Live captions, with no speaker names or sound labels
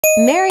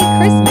Merry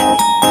Christmas!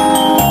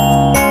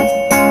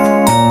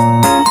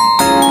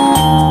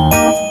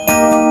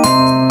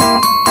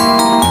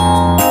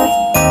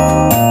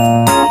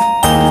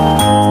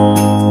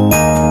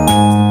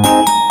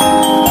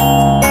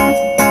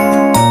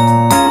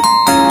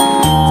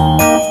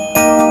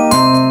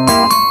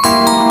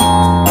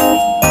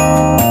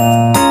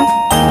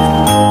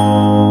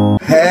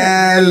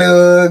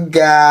 Hello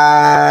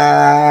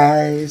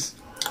guys,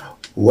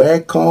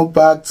 welcome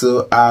back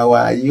to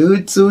our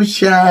YouTube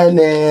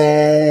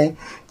channel.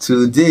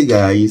 Today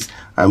guys,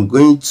 I'm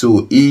going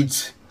to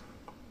eat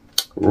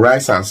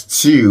rice and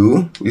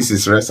stew. This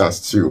is rice and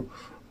stew.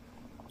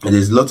 And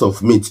there's a lot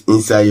of meat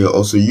inside here.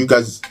 Also, you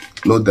guys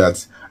know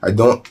that I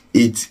don't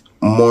eat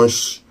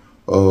much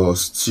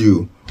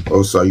stew.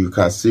 Also, you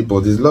can see,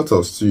 but there's a lot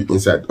of stew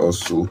inside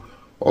also.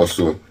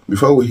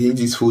 Before we eat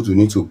this food, we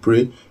need to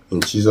pray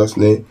in Jesus'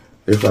 name.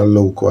 If our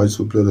Lord will call us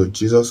to blood of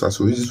Jesus, as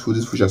we eat this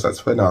food shall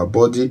satisfy our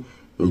body.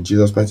 In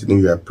Jesus' mighty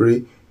name we are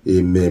praying.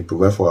 Amen.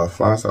 Provide for our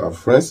fans, our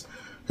friends,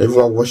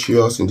 everyone watching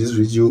us in this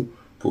video,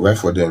 provide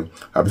for them.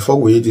 And before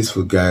we eat this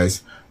food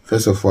guys,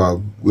 first of all,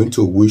 I'm going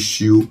to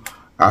wish you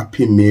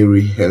Happy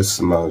Merry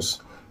Xmas.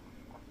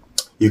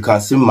 You can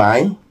see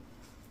mine.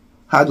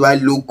 How do I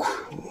look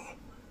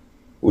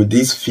with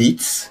these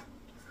feet?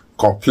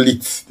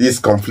 Complete. This is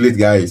complete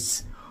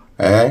guys.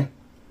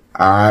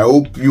 I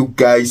hope you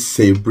guys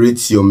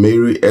celebrate your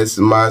Merry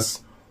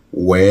Xmas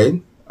well,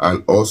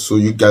 and also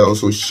you guys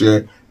also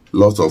share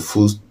lots of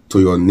food to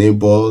your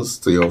neighbors,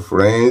 to your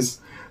friends,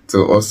 to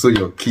also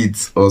your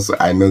kids. Also,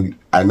 I know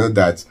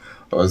that.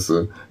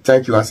 Also,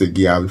 thank you once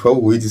again. And before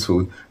we eat this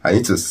food, I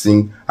need to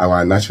sing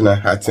our national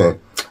anthem.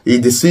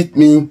 It dey sweet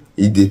me,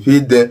 it dey pay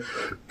them.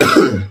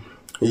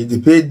 It dey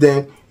pay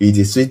them, it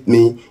dey sweet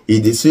me,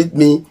 it dey sweet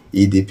me,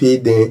 it dey pay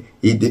them,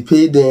 it dey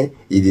pay them,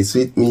 it dey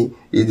sweet me,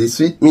 it dey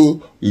sweet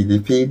me, it dey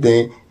pay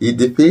them, it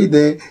dey pay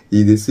them,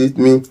 it dey sweet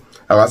me.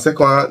 Our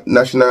second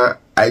national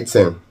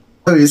item.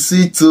 Love is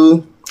sweet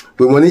too.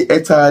 We money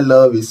enter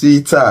love is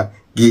sweeter.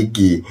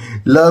 Gigi.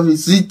 Love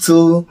is sweet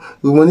too.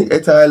 We money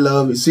enter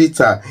love is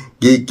sweeter.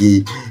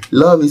 Gigi.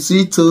 Love is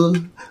sweet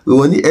too. We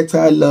money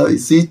enter love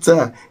is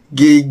sweeter.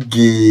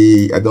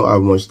 Gigi. I don't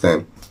have much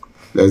time.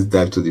 Let's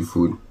dive to the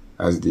food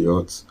as the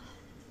hot.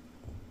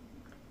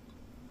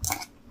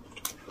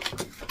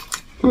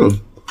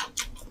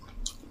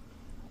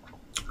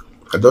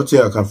 I don't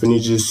think I can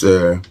finish this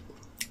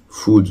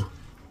food.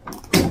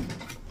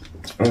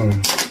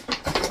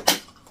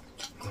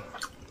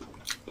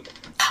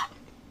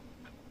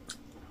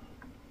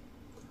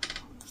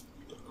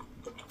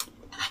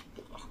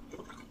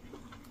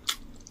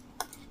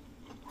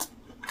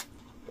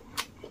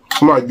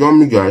 Come on, join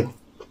me, guys.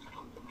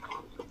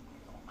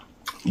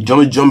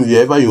 Join me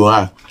wherever you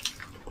are.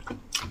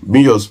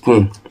 Bring your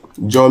spoon.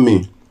 Join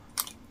me.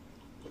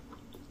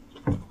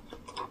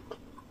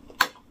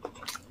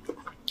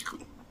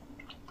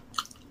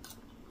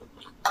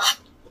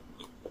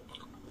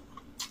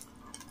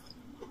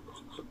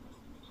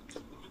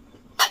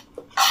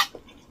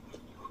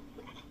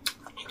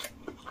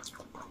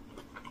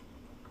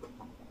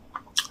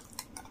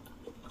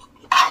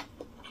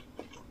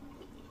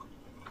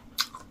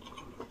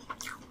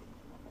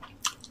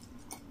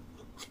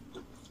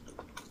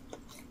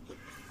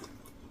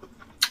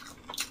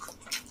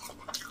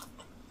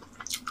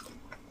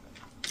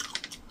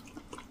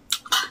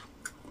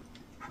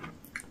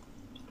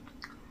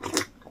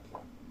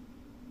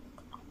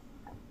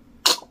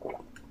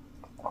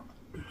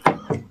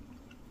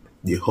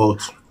 The hot.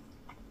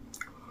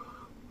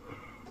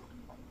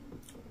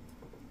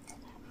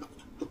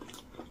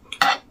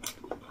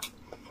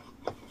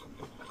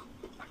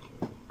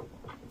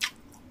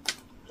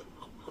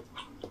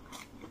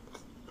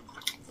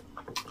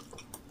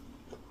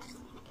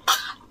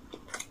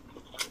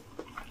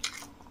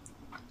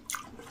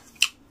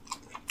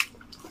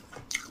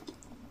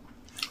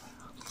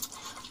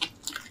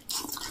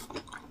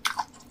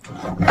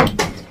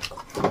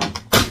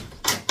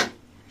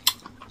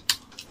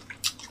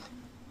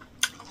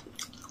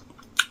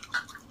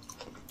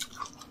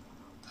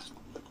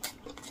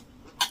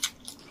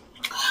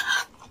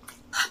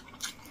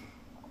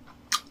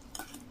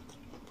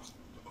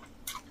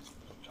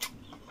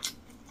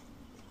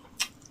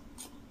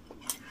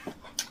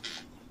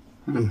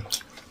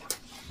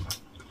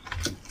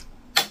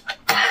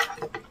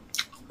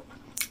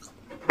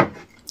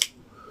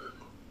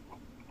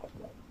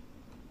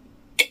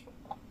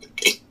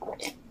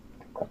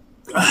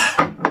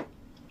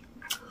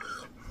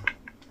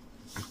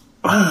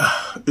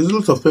 There's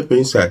lots of pepper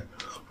inside.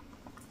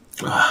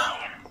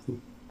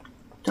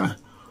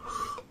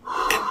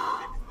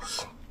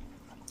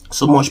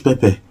 So much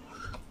pepper.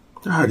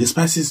 The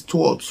spice is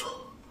too hot.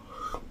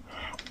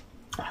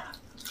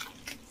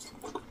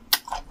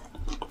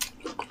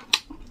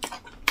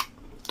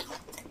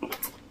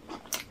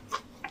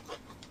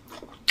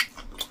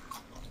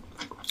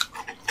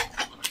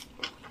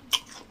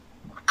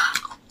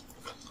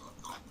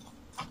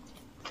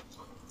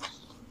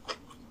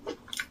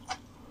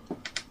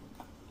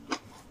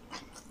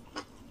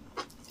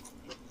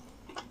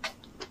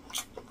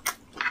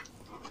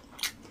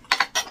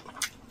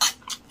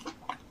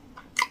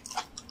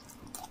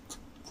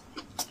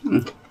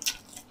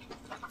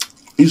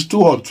 It's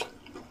too hot.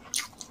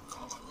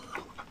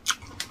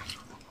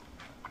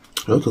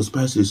 A lot of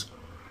spices.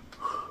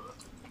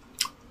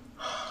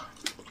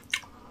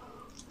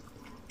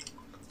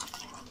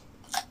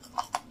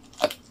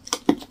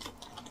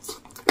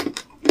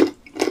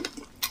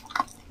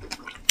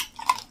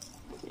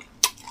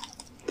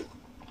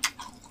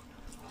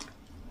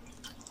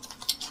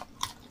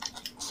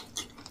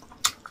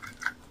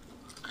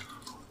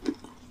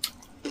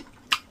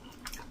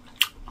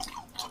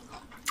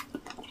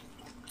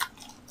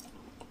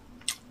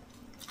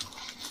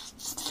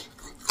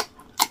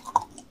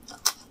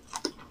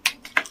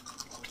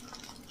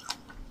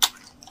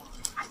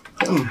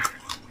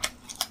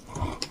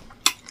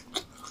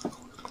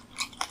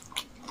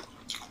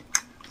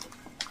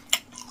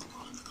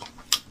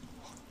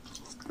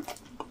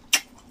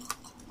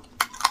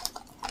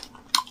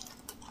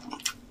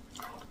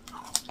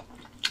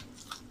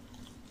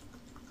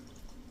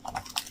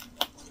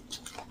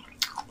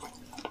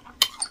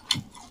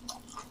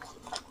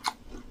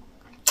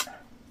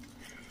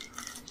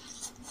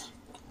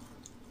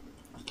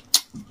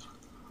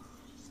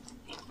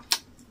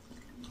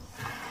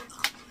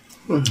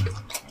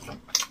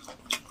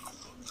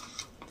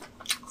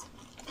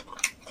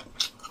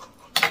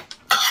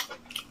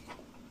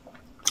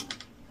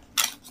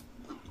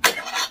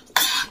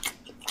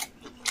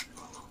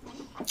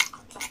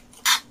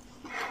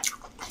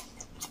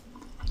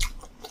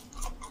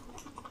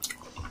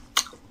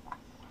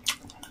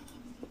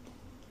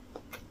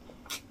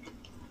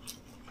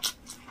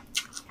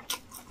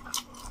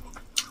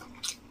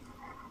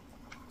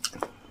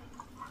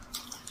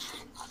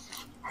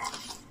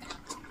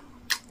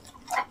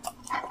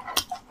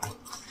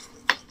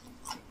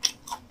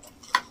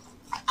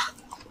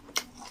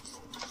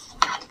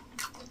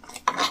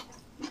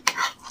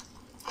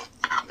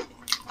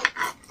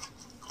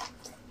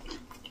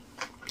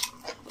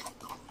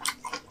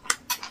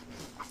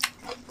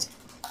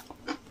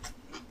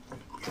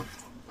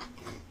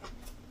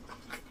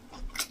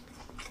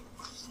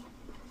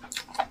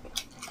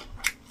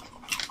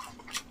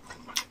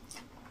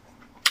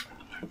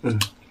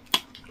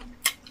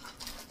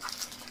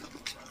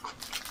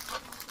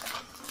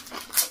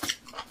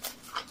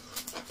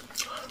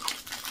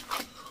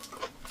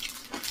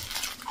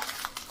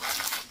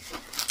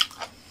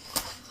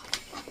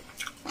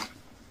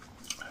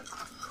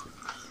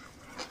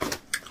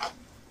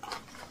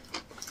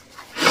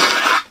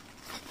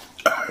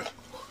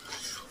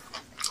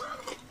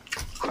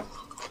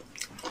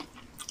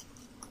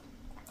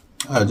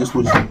 This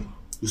food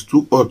is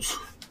too hot.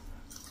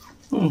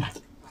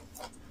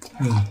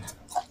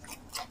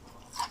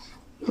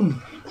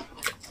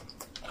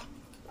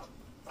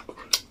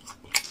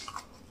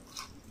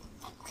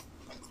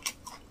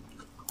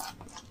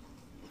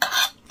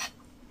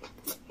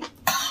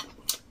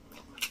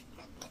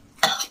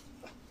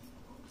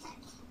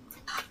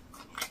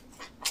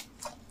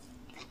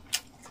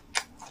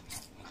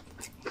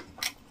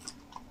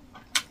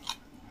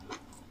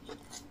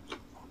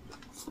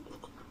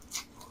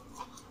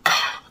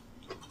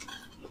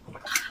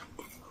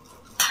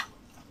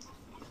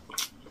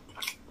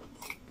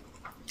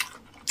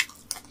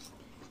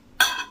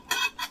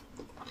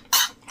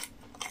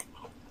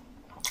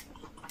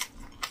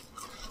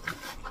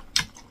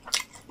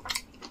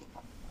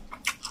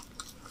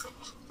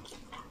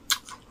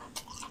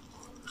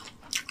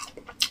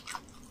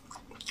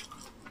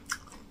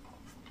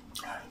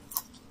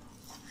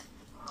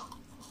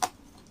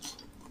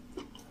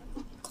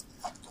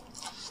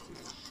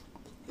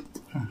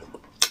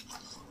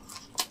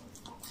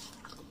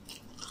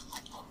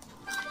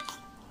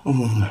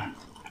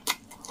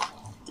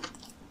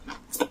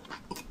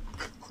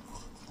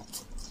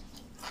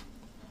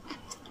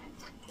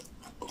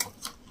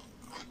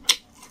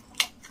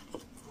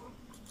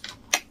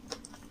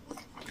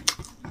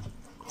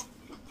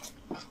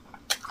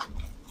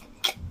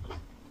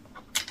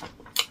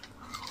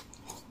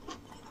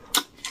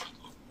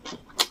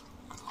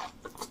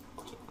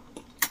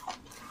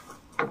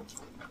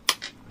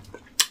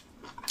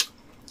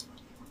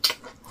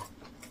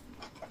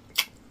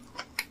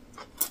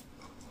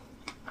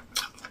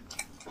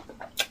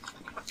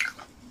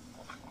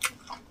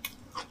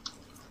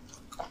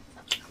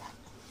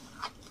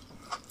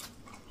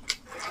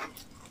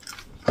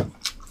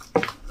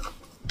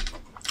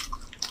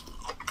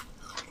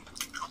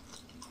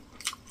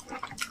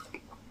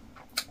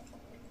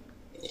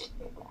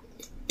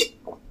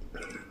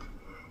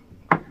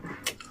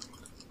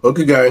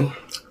 Okay, guys,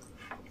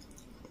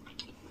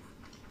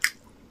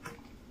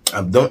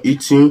 I'm done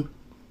eating.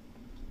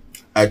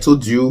 I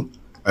told you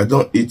I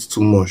don't eat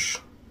too much.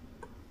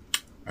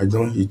 I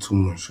don't eat too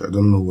much. I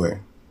don't know why.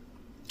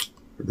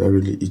 I don't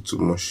really eat too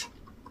much.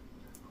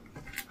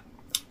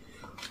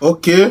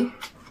 Okay,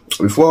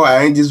 before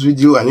I end this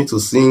video, I need to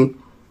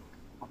sing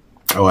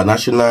our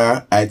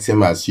national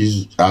item as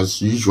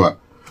usual.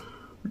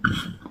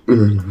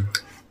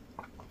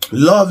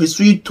 Love is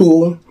sweet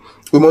too.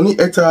 Money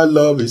eta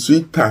love is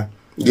sweeter.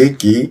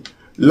 Gigi.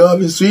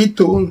 Love is sweet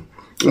too.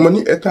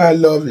 Money eta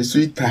love is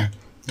sweeter.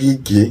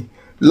 Gigi.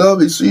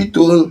 Love is sweet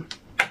too.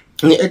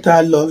 Money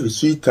eta love is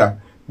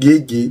sweeter.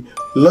 Gigi.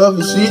 Love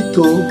is sweet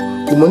too.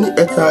 The money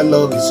enter,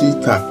 love is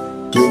sweeter.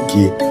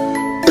 Gigi.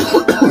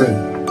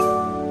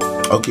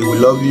 Okay, we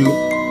love you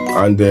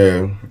and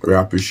we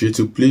appreciate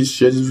you. Please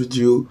share this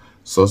video,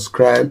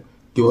 subscribe,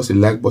 give us a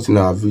like button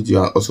on our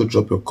video, and also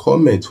drop your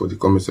comments for the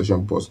comment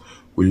section box.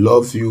 We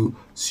love you.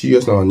 See you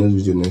on our next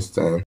video next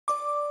time.